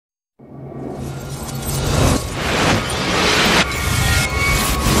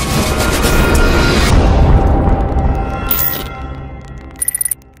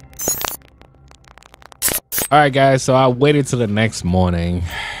All right, guys. So I waited till the next morning.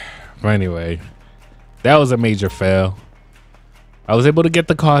 But anyway, that was a major fail. I was able to get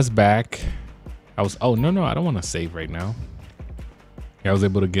the cars back. Oh, no, I don't want to save right now. Yeah, I was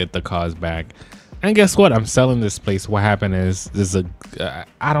able to get the cars back. And guess what? I'm selling this place. What happened is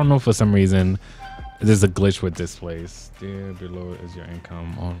I don't know, for some reason, there's a glitch with this place. There below is your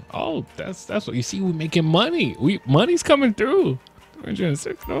income on. Oh, that's what you see. We're making money. Money's coming through.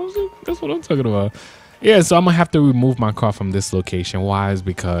 306,000. That's what I'm talking about. Yeah, so I'm gonna have to remove my car from this location. Why? Is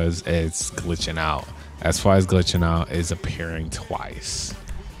because it's glitching out. As far as glitching out, is appearing twice.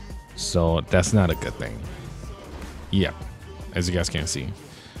 So that's not a good thing. Yep, as you guys can see.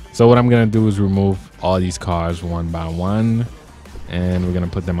 So what I'm gonna do is remove all these cars one by one, and we're gonna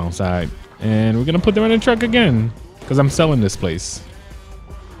put them outside, and we're gonna put them in the truck again because I'm selling this place.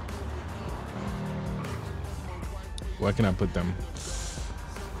 Where can I put them?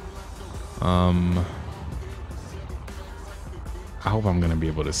 I hope I'm gonna be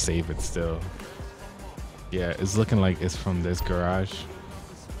able to save it still. Yeah, it's looking like it's from this garage.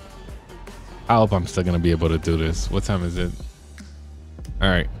 I hope I'm still gonna be able to do this. What time is it? All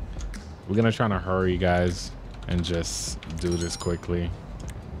right, we're gonna try to hurry, guys, and just do this quickly.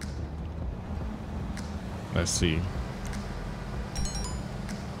 Let's see.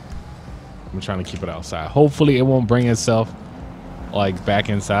 I'm trying to keep it outside. Hopefully it won't bring itself like back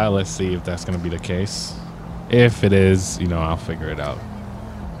inside. Let's see if that's gonna be the case. If it is, you know, I'll figure it out.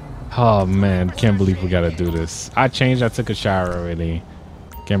 Oh man, can't believe we gotta do this. I took a shower already.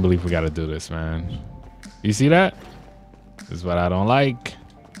 Can't believe we gotta do this, man. You see that? This is what I don't like.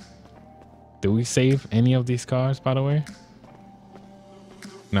 Do we save any of these cars, by the way?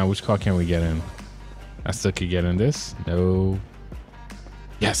 Now, which car can we get in? I still could get in this. No.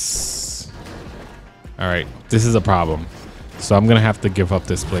 Yes. All right, this is a problem. So I'm gonna have to give up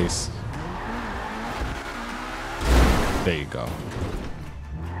this place. There you go.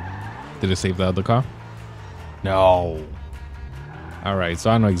 Did it save the other car? No. All right, so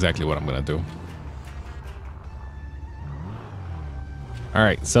I know exactly what I'm gonna do. All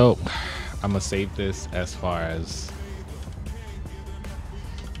right, so I'm gonna save this as far as.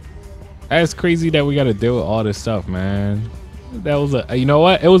 That's crazy that we gotta deal with all this stuff, man. That was you know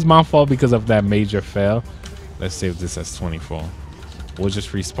what? It was my fault because of that major fail. Let's save this as 24. We'll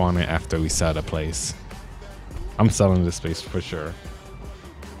just respawn it after we sell the place. I'm selling this space for sure.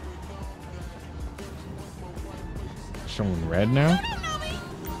 Showing red now?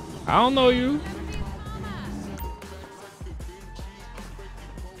 I don't know you.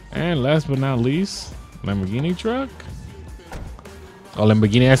 And last but not least, Lamborghini truck. Oh,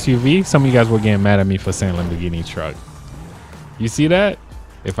 Lamborghini SUV. Some of you guys were getting mad at me for saying Lamborghini truck. You see that?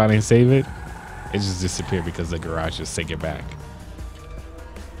 If I didn't save it, it just disappeared because the garage just take it back.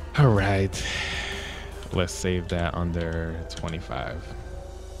 All right. Let's save that under 25.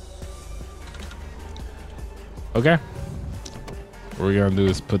 Okay. What we're gonna do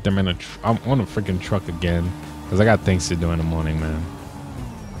is put them in I'm on a freaking truck again because I got things to do in the morning, man.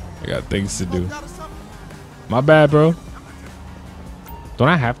 I got things to do. My bad, bro. Don't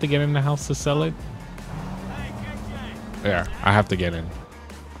I have to get in the house to sell it? Yeah, I have to get in.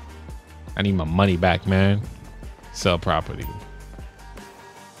 I need my money back, man. Sell property.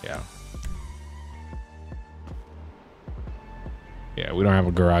 Yeah. Yeah, we don't have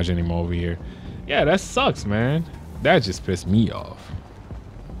a garage anymore over here. Yeah, that sucks, man. That just pissed me off.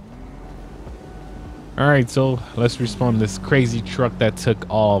 All right, so let's respawn this crazy truck that took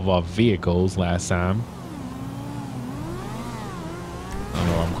all of our vehicles last time. I don't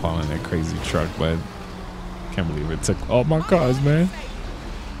know why I'm calling it crazy truck, but I can't believe it took all my cars, man.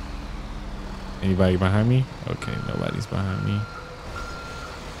 Anybody behind me? Okay, nobody's behind me.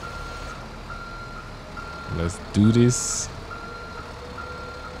 Let's do this.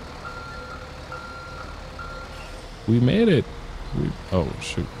 We made it. Oh,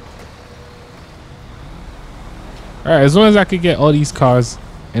 shoot. All right, as long as I could get all these cars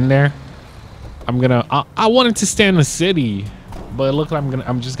in there, I'm gonna. I wanted to stay in the city, but it looked like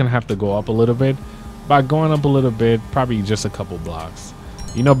I'm just gonna have to go up a little bit. By going up a little bit, probably just a couple blocks.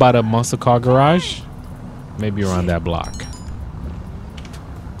 You know, by the muscle car garage, maybe around that block.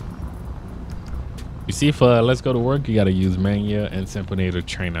 You see, for Let's Go to Work, you gotta use Mania and Simponator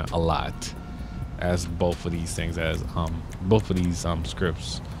Trainer a lot, as both of these things, as both of these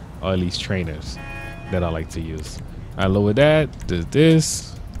scripts, or at least trainers that I like to use. I lower that, do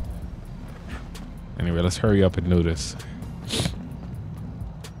this. Anyway, let's hurry up and do this.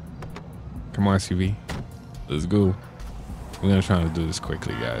 Come on, SUV. Let's go. We're gonna try to do this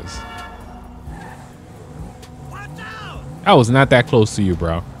quickly, guys. I was not that close to you,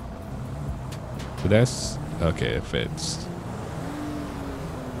 bro. But that's Okay, it fits.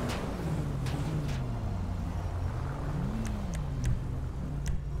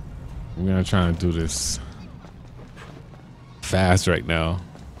 We're gonna try and do this fast right now.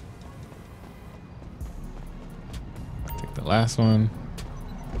 Take the last one.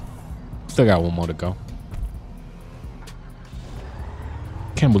 Still got one more to go.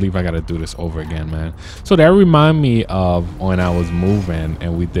 Can't believe I gotta do this over again, man. So that remind me of when I was moving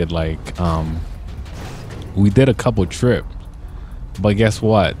and we did like we did a couple trips, but guess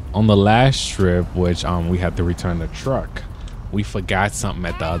what? On the last trip, which we had to return the truck, we forgot something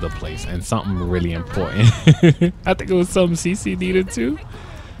at the other place, and something really important. I think it was something CC needed too.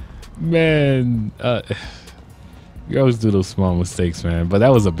 Man, you always do those small mistakes, man. But that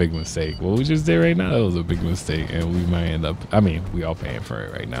was a big mistake. What we just did right now, that was a big mistake, and we might end up. I mean, we all paying for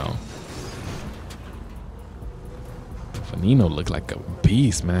it right now. Veneno looked like a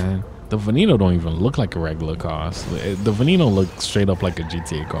beast, man. The Veneno don't even look like a regular car. The Veneno looks straight up like a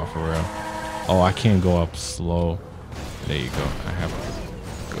GTA car for real. Oh, I can't go up slow. There you go. I have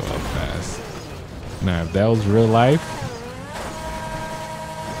to go up fast. Now, if that was real life,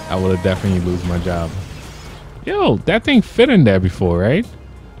 I would have definitely lose my job. Yo, that thing fit in there before, right?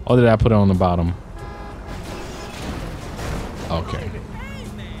 Or did I put it on the bottom? Okay.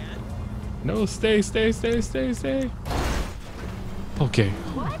 No, stay. Okay.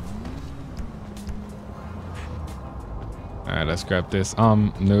 All right, let's grab this.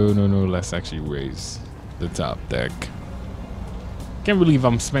 No. Let's actually raise the top deck. Can't believe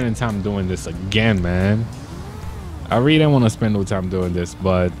I'm spending time doing this again, man. I really didn't want to spend no time doing this,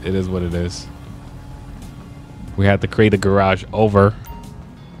 but it is what it is. We had to create a garage over.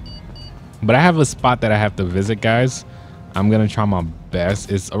 But I have a spot that I have to visit, guys. I'm going to try my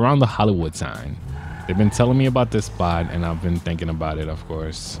best. It's around the Hollywood sign. They've been telling me about this spot, and I've been thinking about it, of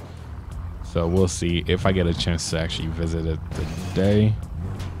course. So we'll see if I get a chance to actually visit it today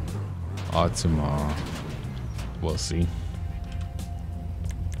or tomorrow. We'll see.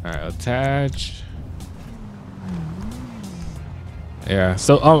 All right, attach. Yeah,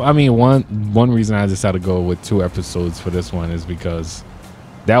 so I mean, one reason I decided to go with 2 episodes for this one is because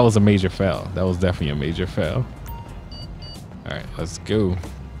that was a major fail. That was definitely a major fail. All right, let's go.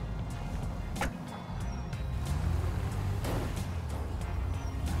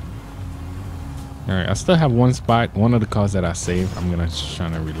 All right, I still have one spot. One of the cars that I saved, I'm gonna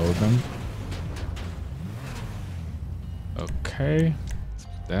try to reload them. Okay, let's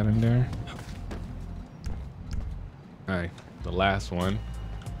put that in there. All right, the last one.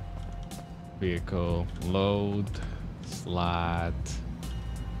 Vehicle load slot.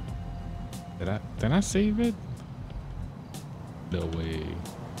 Did I save it? No way.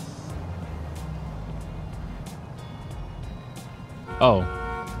 Oh,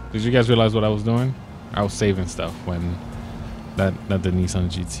 did you guys realize what I was doing? I was saving stuff when that the Nissan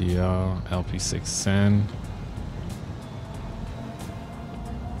GTR LP610.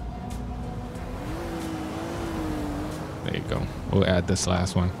 There you go. We'll add this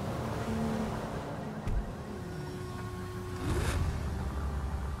last one.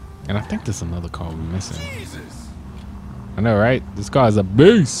 And I think there's another car we're missing. Jesus. I know, right? This car is a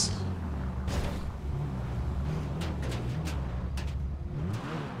beast.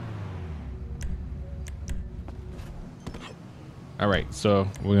 All right, so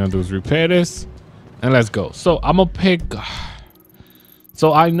what we're gonna do is repair this, and let's go. So I'm gonna pick.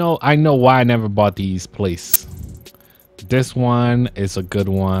 So I know why I never bought these plates. This one is a good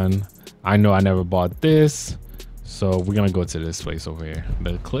one. I know I never bought this, so we're gonna go to this place over here.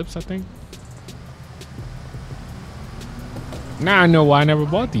 The Eclipse, I think. Now I know why I never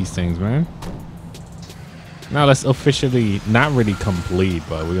bought these things, man. Now let's officially, not really complete,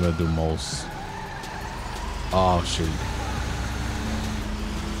 but we're gonna do most. Oh shoot.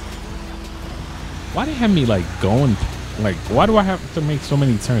 Why they have me like going, like why do I have to make so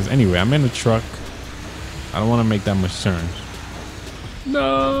many turns? Anyway, I'm in the truck. I don't want to make that much turn.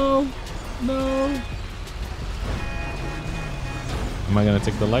 No. Am I gonna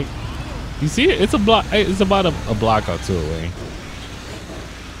take the light? You see it? It's a block. It's about a block or two away.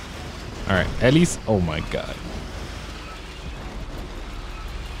 All right, at least. Oh my god.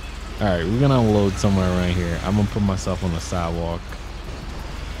 All right, we're gonna unload somewhere right here. I'm gonna put myself on the sidewalk.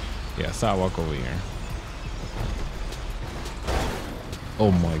 Yeah, sidewalk over here.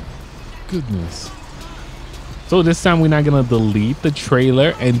 Oh my goodness. So this time we're not gonna delete the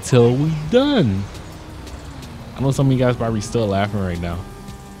trailer until we're done. I know some of you guys probably still laughing right now.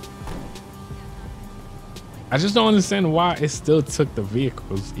 I just don't understand why it still took the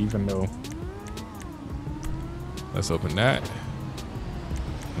vehicles, even though. Let's open that.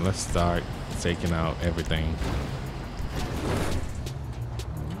 Let's start taking out everything.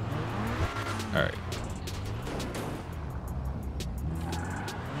 All right.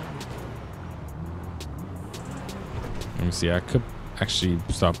 Let me see. I could actually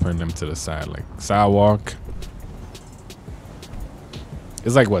start putting them to the side, like sidewalk.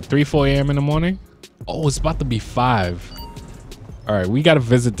 It's like what, 3, 4 a.m. in the morning? Oh, it's about to be 5. All right, we got to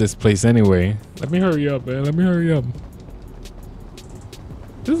visit this place anyway. Let me hurry up, man. Let me hurry up.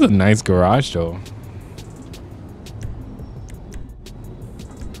 This is a nice garage, though.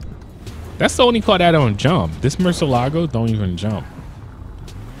 That's the only car that don't jump. This Murcielago don't even jump.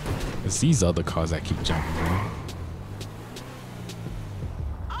 It's these other cars that keep jumping, man.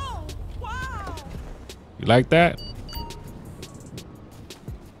 Oh, wow. You like that?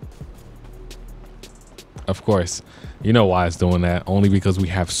 Of course. You know why it's doing that? Only because we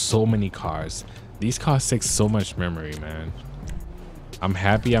have so many cars. These cars take so much memory, man. I'm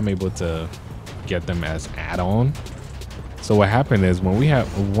happy I'm able to get them as add-on. So what happened is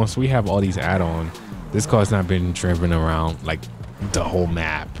once we have all these add-on, this car's not been driven around like the whole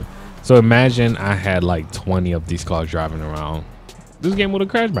map. So imagine I had like 20 of these cars driving around. This game would have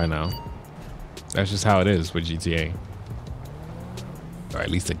crashed by now. That's just how it is with GTA. Or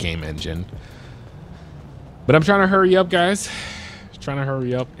at least the game engine. But I'm trying to hurry up, guys. Trying to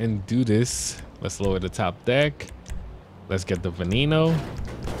hurry up and do this. Let's lower the top deck. Let's get the Veneno.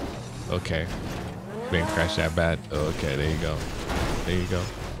 Okay. Didn't crash that bad. Okay, there you go. There you go.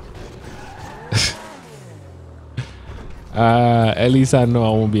 At least I know I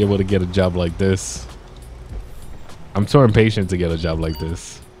won't be able to get a job like this. I'm so impatient to get a job like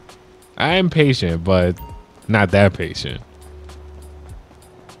this. I am patient, but not that patient.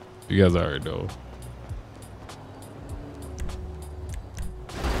 You guys already know.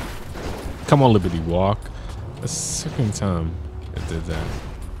 Come on, Liberty Walk. The second time it did that.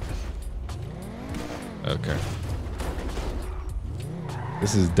 Okay.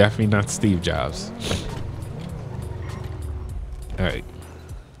 This is definitely not Steve Jobs. All right.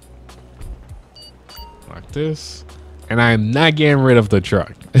 Like this. And I am not getting rid of the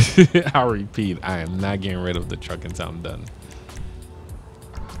truck. I'll repeat, I am not getting rid of the truck until I'm done.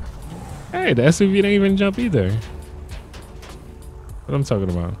 Hey, the SUV didn't even jump either. What I'm talking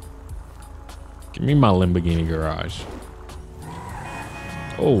about? Give me my Lamborghini garage.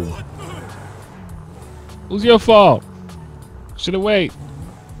 Oh. Who's your fault? Should have waited.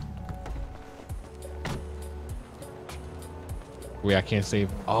 Wait, I can't save.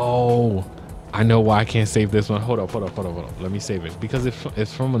 Oh, I know why I can't save this one. Hold up. Let me save it. Because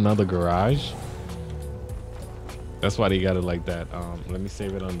it's from another garage. That's why they got it like that. Let me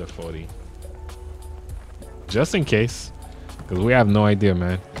save it under 40. Just in case. Because we have no idea,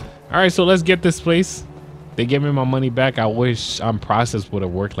 man. All right, so let's get this place. They gave me my money back. I wish process would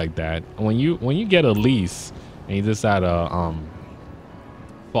have worked like that. When you get a lease and you decide to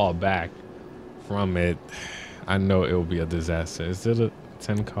fall back from it, I know it will be a disaster. Is it a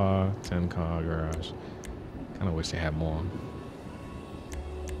 10 car garage? Kind of wish they had more.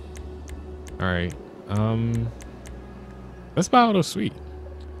 All right, let's buy Auto Suite.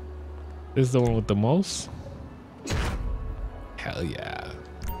 This is the one with the most. Hell yeah.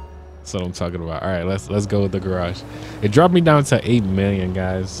 That's what I'm talking about. All right, let's go with the garage. It dropped me down to 8 million,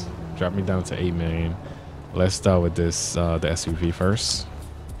 guys. Dropped me down to 8 million. Let's start with this the SUV first.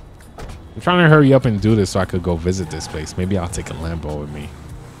 I'm trying to hurry up and do this so I could go visit this place. Maybe I'll take a Lambo with me.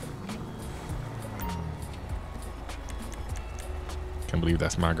 Can't believe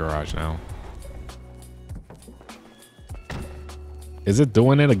that's my garage now. Is it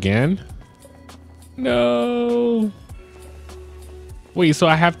doing it again? No. Wait, so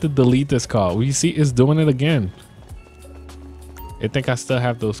I have to delete this car. Well, you see, it's doing it again. I think I still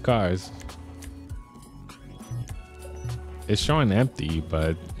have those cars. It's showing empty,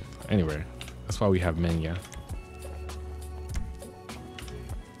 but anyway, that's why we have Mania.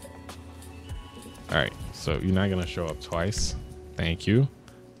 All right, so you're not gonna show up twice. Thank you.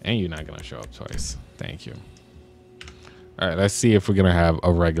 And you're not gonna show up twice. Thank you. All right, let's see if we're gonna have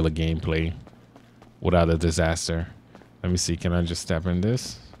a regular gameplay without a disaster. Let me see, can I just step in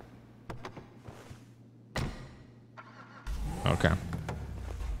this? Okay.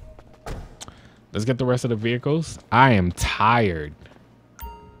 Let's get the rest of the vehicles. I am tired.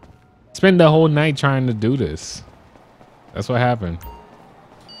 Spend the whole night trying to do this. That's what happened.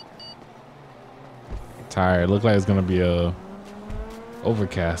 Tired. Look like it's gonna be a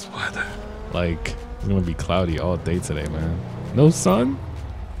overcast weather. Like it's gonna be cloudy all day today, man. No sun?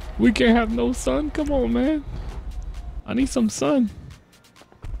 We can't have no sun? Come on, man. I need some sun.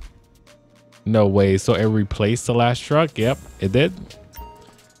 No way. So it replaced the last truck? Yep, it did.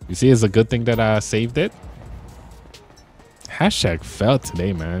 You see, it's a good thing that I saved it. Hashtag failed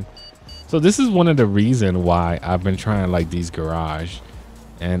today, man. So this is one of the reasons why I've been trying like these garage,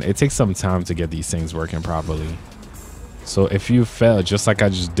 and it takes some time to get these things working properly. So if you fail, just like I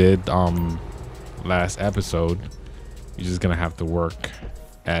just did last episode, you're just gonna have to work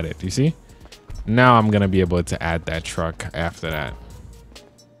at it. You see? Now I'm gonna be able to add that truck after that.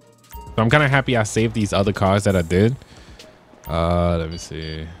 So I'm kind of happy I saved these other cars that I did. Let me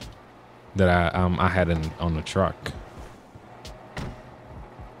see. That I had on the truck.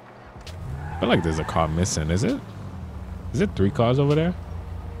 I feel like there's a car missing. Is it? Is it 3 cars over there?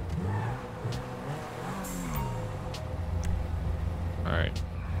 All right.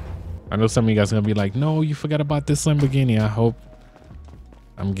 I know some of you guys are gonna be like, no, you forgot about this Lamborghini. I hope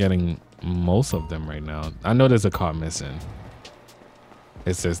I'm getting most of them right now. I know there's a car missing.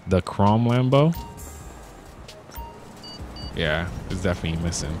 It says the Chrome Lambo. Yeah, it's definitely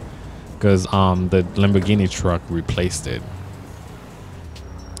missing because the Lamborghini truck replaced it.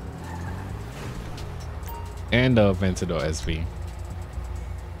 And the Aventador SV.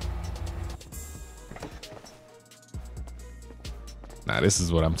 Nah, this is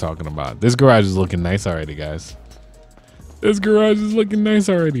what I'm talking about. This garage is looking nice already, guys. This garage is looking nice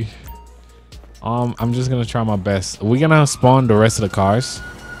already. I'm just gonna try my best. We're gonna spawn the rest of the cars.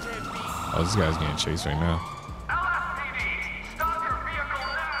 Oh, this guy's getting chased right now.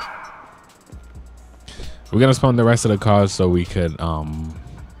 We're gonna spawn the rest of the cars so we could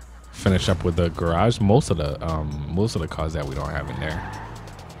finish up with the garage. Most of the cars that we don't have in there.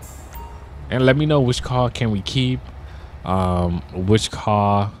 And let me know which car can we keep. Which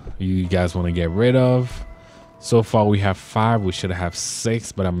car you guys want to get rid of. So far we have 5. We should have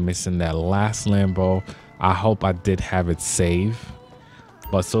 6, but I'm missing that last Lambo. I hope I did have it saved.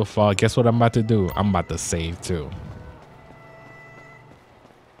 But so far, guess what I'm about to do? I'm about to save too.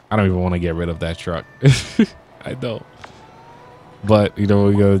 I don't even want to get rid of that truck. I don't. But you know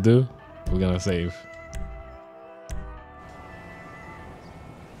what we're gonna do? We're gonna save.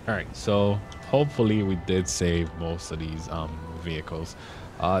 All right, so hopefully we did save most of these vehicles.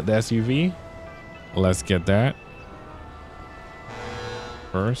 The SUV, let's get that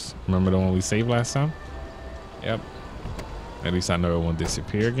first. Remember the one we saved last time? Yep. At least I know it won't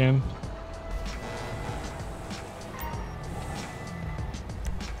disappear again.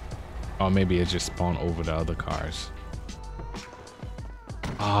 Or maybe it just spawned over the other cars.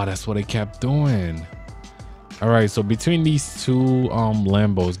 Oh, that's what it kept doing. All right, so between these 2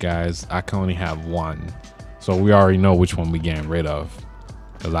 Lambos, guys, I can only have 1. So we already know which one we getting rid of,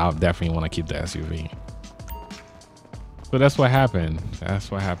 because I definitely want to keep the SUV. So that's what happened.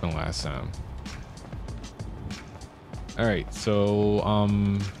 That's what happened last time. All right, so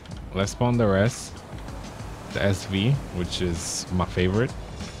let's spawn the rest. The SV, which is my favorite.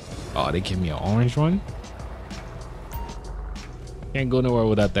 Oh, they give me an orange one. Can't go nowhere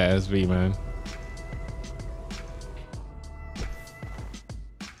without that SV, man.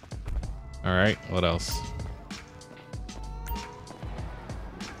 All right, what else?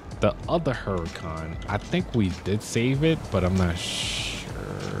 The other Huracan, I think we did save it, but I'm not sure.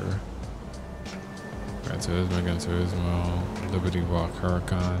 Gran Turismo, Liberty Walk,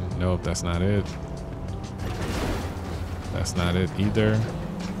 Huracan. Nope, that's not it. That's not it either.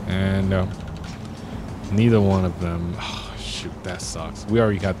 And no, neither one of them. Oh, shoot, that sucks. We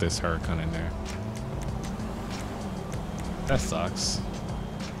already got this Huracan in there. That sucks.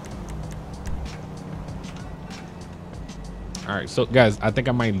 All right, so guys, I think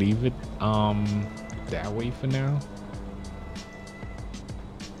I might leave it that way for now.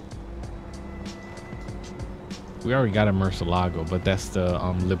 We already got a Murcielago, but that's the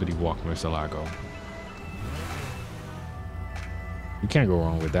Liberty Walk Murcielago. You can't go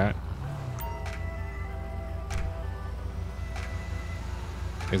wrong with that.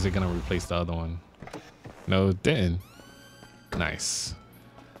 Is it gonna replace the other one? No, it didn't. Nice.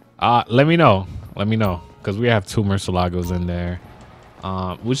 Let me know. Let me know, because we have 2 Murcielagos in there.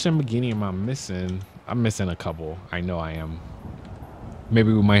 Which Lamborghini am I missing? I'm missing a couple. I know I am.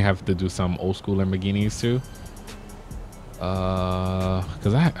 Maybe we might have to do some old school Lamborghinis too.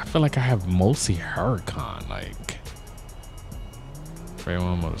 Because I feel like I have mostly Huracan, like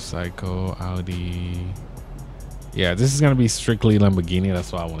Ray-1 motorcycle, Audi. Yeah, this is gonna be strictly Lamborghini.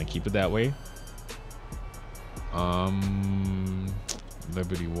 That's why I want to keep it that way.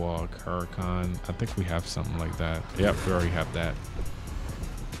 Liberty Walk, Huracan. I think we have something like that. Yep, we already have that.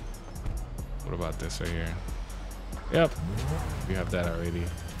 What about this right here? Yep, we have that already.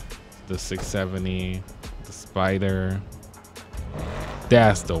 The 670, the Spider.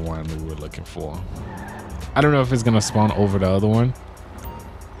 That's the one we were looking for. I don't know if it's gonna spawn over the other one.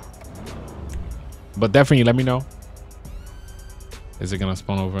 But definitely let me know. Is it gonna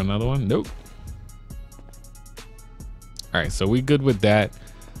spawn over another one? Nope. All right, so we good with that.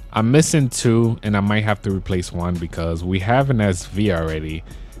 I'm missing 2 and I might have to replace 1 because we have an SV already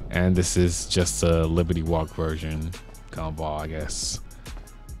and this is just a Liberty Walk version combo, I guess.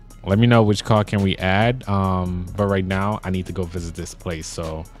 Let me know which car can we add, but right now I need to go visit this place,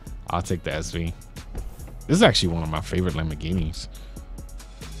 so I'll take the SV. This is actually one of my favorite Lamborghinis.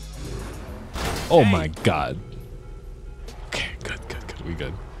 Oh my god. Okay, good. We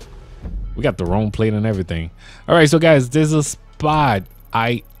good. We got the wrong plate and everything. All right, so guys, there's a spot.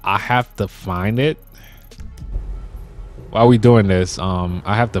 I have to find it. While we doing this,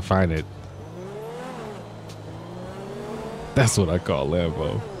 I have to find it. That's what I call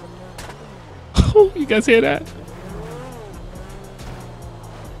Lambo. You guys hear that?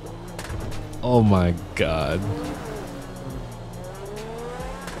 Oh my god.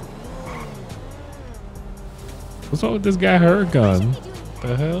 What's wrong with this guy? Her gun?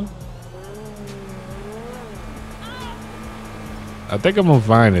 The hell? I think I'm gonna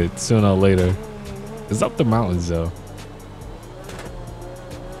find it sooner or later. It's up the mountains though.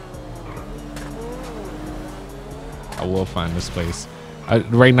 I will find this place.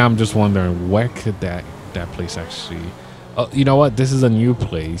 Right now I'm just wondering where could that place actually. Oh, you know what? This is a new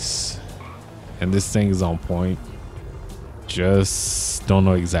place, and this thing is on point. Just don't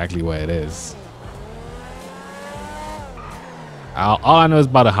know exactly where it is. All I know is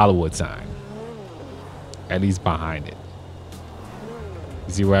about a Hollywood sign. At least behind it.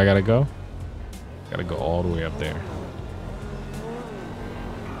 You see where I gotta go? Gotta go all the way up there.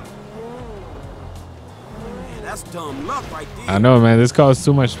 Man, that's dumb luck right there. I know, man. This car is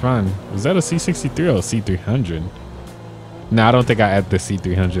too much fun. Was that a C63 or a C300? No, I don't think I add the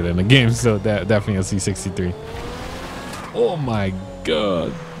C300 in the game, so that definitely a C63. Oh my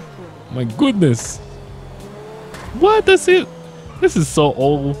god. My goodness. What? That's it? This is so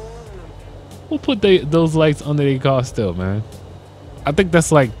old. Who put those lights under their car still, man? I think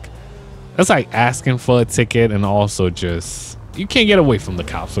that's like asking for a ticket, and also just, you can't get away from the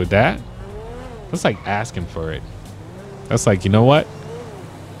cops with that. That's like asking for it. That's like, you know what?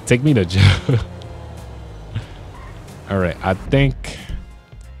 Take me to jail. All right, I think,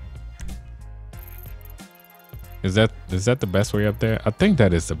 is that the best way up there? I think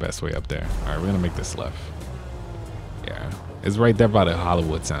that is the best way up there. All right, we're gonna make this left. Yeah, it's right there by the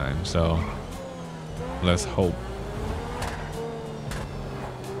Hollywood sign, so let's hope.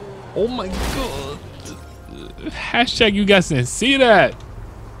 Oh my god. Hashtag you guys didn't see that.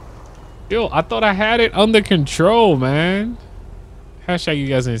 Yo, I thought I had it under control, man. Hashtag you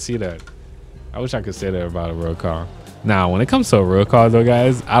guys didn't see that. I wish I could say that about a real car. Now, when it comes to a real car though,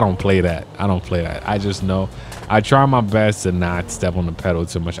 guys, I don't play that. I just know. I try my best to not step on the pedal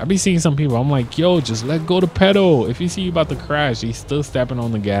too much. I be seeing some people, I'm like, yo, just let go the pedal. If you see you about to crash, he's still stepping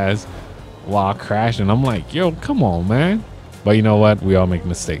on the gas while crashing. I'm like, yo, come on, man. But you know what? We all make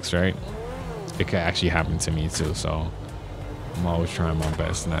mistakes, right? It could actually happen to me too. So I'm always trying my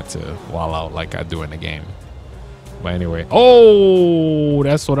best not to wall out like I do in the game. But anyway, oh,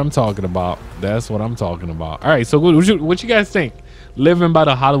 that's what I'm talking about. That's what I'm talking about. All right, so what you guys think? Living by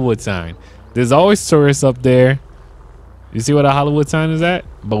the Hollywood sign. There's always tourists up there. You see where the Hollywood sign is at?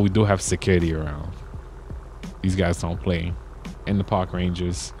 But we do have security around. These guys don't play. In the park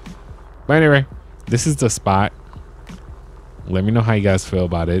rangers. But anyway, this is the spot. Let me know how you guys feel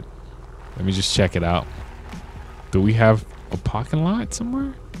about it. Let me just check it out. Do we have a parking lot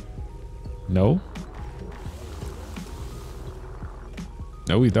somewhere? No.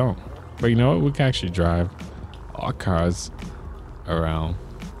 No, we don't. But you know what? We can actually drive our cars around.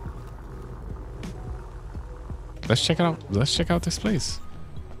 Let's check it out. Let's check out this place.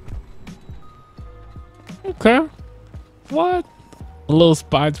 Okay. What? A little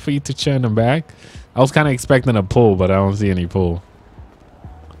spot for you to chill in the back. I was kind of expecting a pool, but I don't see any pool.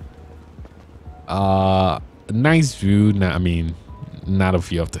 Nice view. I mean, not a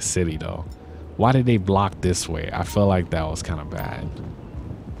view of the city though. Why did they block this way? I feel like that was kind of bad.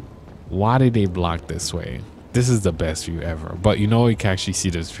 Why did they block this way? This is the best view ever. But you know, you can actually see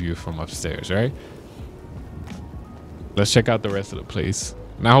this view from upstairs, right? Let's check out the rest of the place.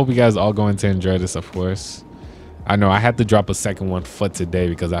 And I hope you guys all going to enjoy this, of course. I know I had to drop a second one for today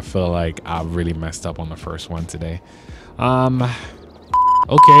because I feel like I really messed up on the first one today.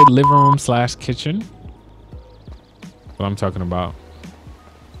 Okay, living room / kitchen. What I'm talking about.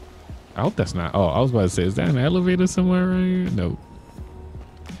 I hope that's not. Oh, I was about to say, is that an elevator somewhere right here? No.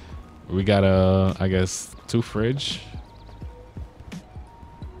 We got I guess 2 fridge.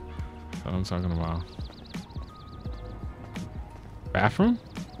 That's what I'm talking about. Bathroom?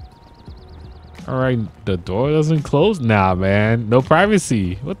 All right, the door doesn't close. Nah, man, no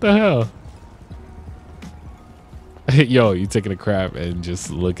privacy. What the hell? Yo, you taking a crap and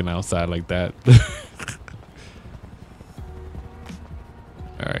just looking outside like that.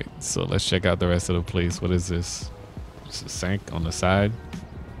 All right, so let's check out the rest of the place. What is this? It's a sink on the side.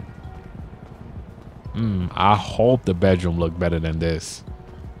 I hope the bedroom looked better than this.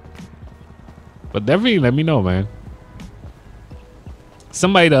 But definitely let me know, man.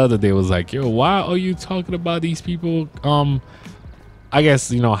 Somebody the other day was like, yo, why are you talking about these people? I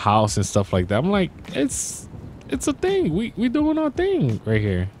guess, you know, house and stuff like that. I'm like, it's a thing. We doing our thing right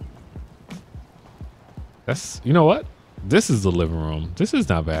here. That's, you know what? This is the living room. This is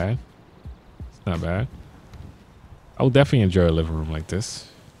not bad. It's not bad. I would definitely enjoy a living room like this.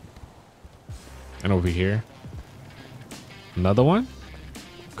 And over here, another one.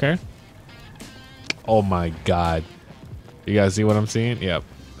 Okay. Oh my God. You guys see what I'm seeing? Yep.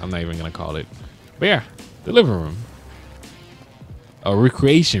 I'm not even gonna call it. But yeah, the living room. A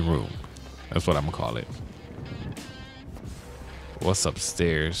recreation room. That's what I'm gonna call it. What's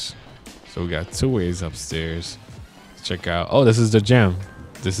upstairs? So we got 2 ways upstairs. Let's check out. Oh, this is the gym.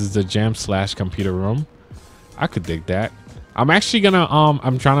 This is the gym / computer room. I could dig that. I'm actually gonna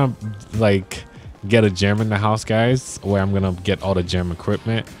I'm trying to like get a gym in the house, guys, where I'm gonna get all the gym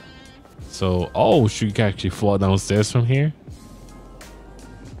equipment. So, oh, shoot, you can actually fall downstairs from here.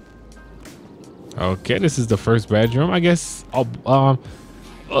 Okay, this is the first bedroom. I guess I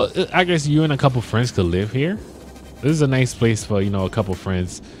guess you and a couple friends could live here. This is a nice place for, you know, a couple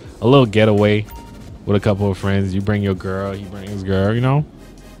friends. A little getaway with a couple of friends. You bring your girl, he brings his girl, you know.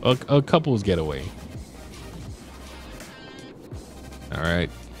 A couple's getaway. All right.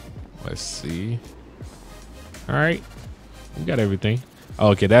 Let's see. All right. We got everything.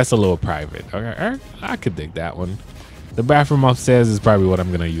 Okay, that's a little private. Okay, all right. I could dig that one. The bathroom upstairs is probably what I'm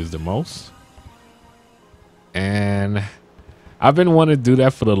going to use the most. And I've been wanting to do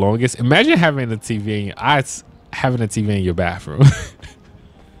that for the longest. Imagine having a TV in your bathroom.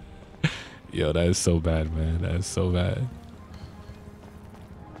 Yo, that is so bad, man. That is so bad.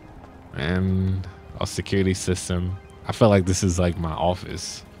 And our security system. I feel like this is like my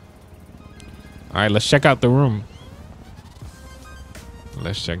office. All right, let's check out the room.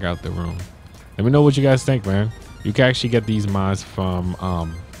 Let's check out the room. Let me know what you guys think, man. You can actually get these mods from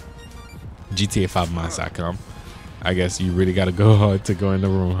GTA5mods.com. I guess you really got to go hard to go in the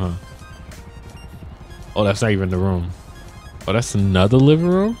room, huh? Oh, that's not even the room. Oh, that's another living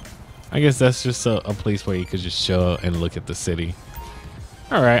room? I guess that's just a place where you could just chill and look at the city.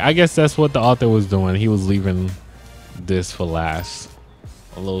 All right, I guess that's what the author was doing. He was leaving this for last.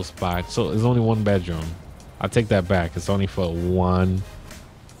 A little spot. So there's only 1 bedroom. I'll take that back. It's only for 1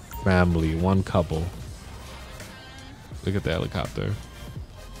 family, 1 couple. Look at the helicopter.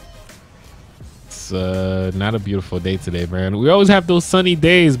 It's not a beautiful day today, man. We always have those sunny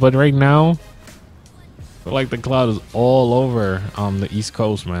days, but right now, I feel like the cloud is all over the East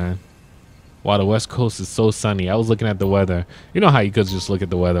Coast, man. While the West Coast is so sunny. I was looking at the weather. You know how you could just look at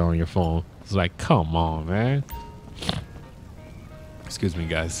the weather on your phone. It's like, come on, man. Excuse me,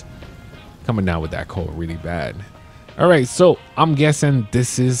 guys. Coming down with that cold really bad. All right, so I'm guessing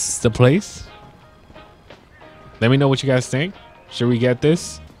this is the place. Let me know what you guys think. Should we get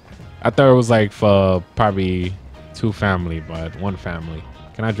this? I thought it was like for probably 2 family, but 1 family.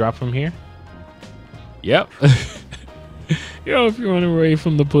 Can I drop from here? Yep. Yo, if you're running away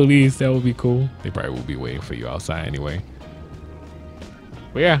from the police, that would be cool. They probably will be waiting for you outside anyway.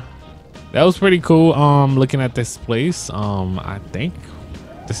 But yeah, that was pretty cool. Looking at this place, I think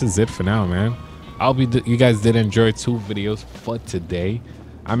this is it for now, man. You guys did enjoy 2 videos for today.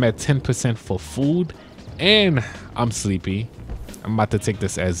 I'm at 10% for food and I'm sleepy. I'm about to take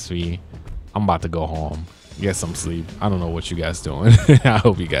this SV. I'm about to go home, get some sleep. I don't know what you guys doing. I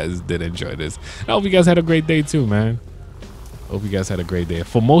hope you guys did enjoy this. I hope you guys had a great day too, man. Hope you guys had a great day.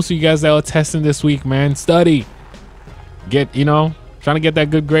 For most of you guys that are testing this week, man, study. Get, you know, trying to get that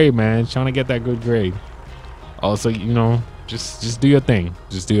good grade, man. Trying to get that good grade. Also, you know, just do your thing.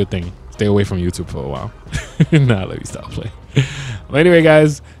 Just do your thing. Stay away from YouTube for a while. Nah, let me stop playing. But anyway,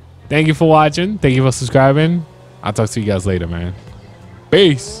 guys, thank you for watching. Thank you for subscribing. I'll talk to you guys later, man.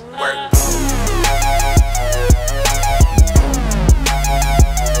 Peace.